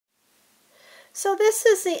So this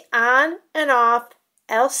is the on and off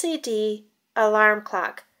LCD alarm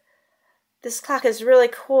clock. This clock is really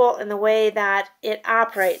cool in the way that it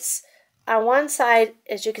operates. On one side,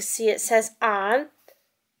 as you can see, it says on,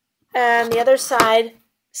 and the other side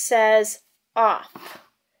says off.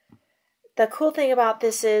 The cool thing about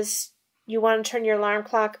this is you want to turn your alarm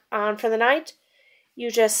clock on for the night. You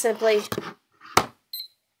just simply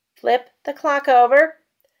flip the clock over,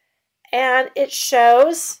 and it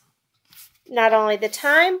shows not only the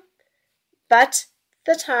time, but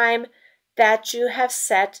the time that you have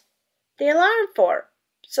set the alarm for.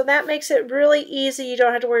 So that makes it really easy. You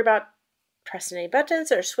don't have to worry about pressing any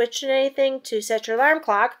buttons or switching anything to set your alarm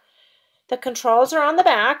clock. The controls are on the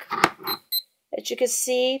back. As you can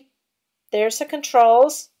see, there's the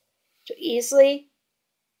controls to easily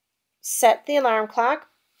set the alarm clock.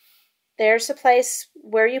 There's the place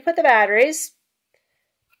where you put the batteries.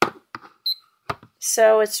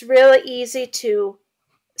 So it's really easy to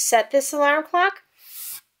set this alarm clock.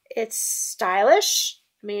 It's stylish.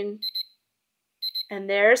 And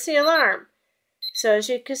there's the alarm. So as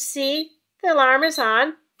you can see, the alarm is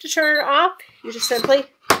on. To turn it off, you just simply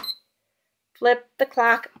flip the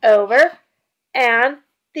clock over and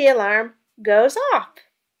the alarm goes off.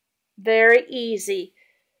 Very easy.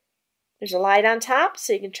 There's a light on top,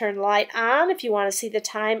 so you can turn the light on if you want to see the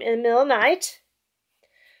time in the middle of the night.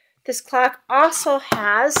 This clock also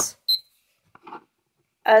has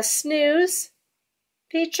a snooze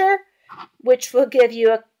feature, which will give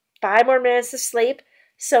you 5 more minutes of sleep.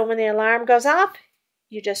 So when the alarm goes off,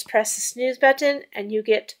 you just press the snooze button and you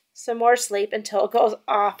get some more sleep until it goes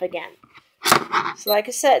off again. So like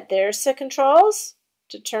I said, there's the controls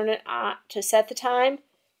to turn it on, to set the time.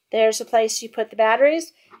 There's the place you put the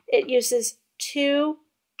batteries. It uses 2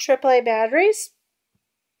 AAA batteries.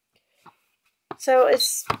 So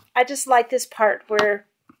I just like this part where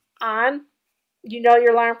you know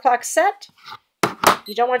your alarm clock's set.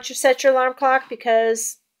 You don't want to set your alarm clock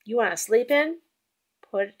because you want to sleep in.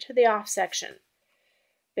 Put it to the off section.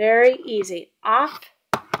 Very easy. Off,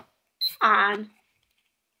 on.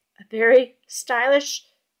 A very stylish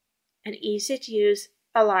and easy to use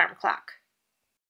alarm clock.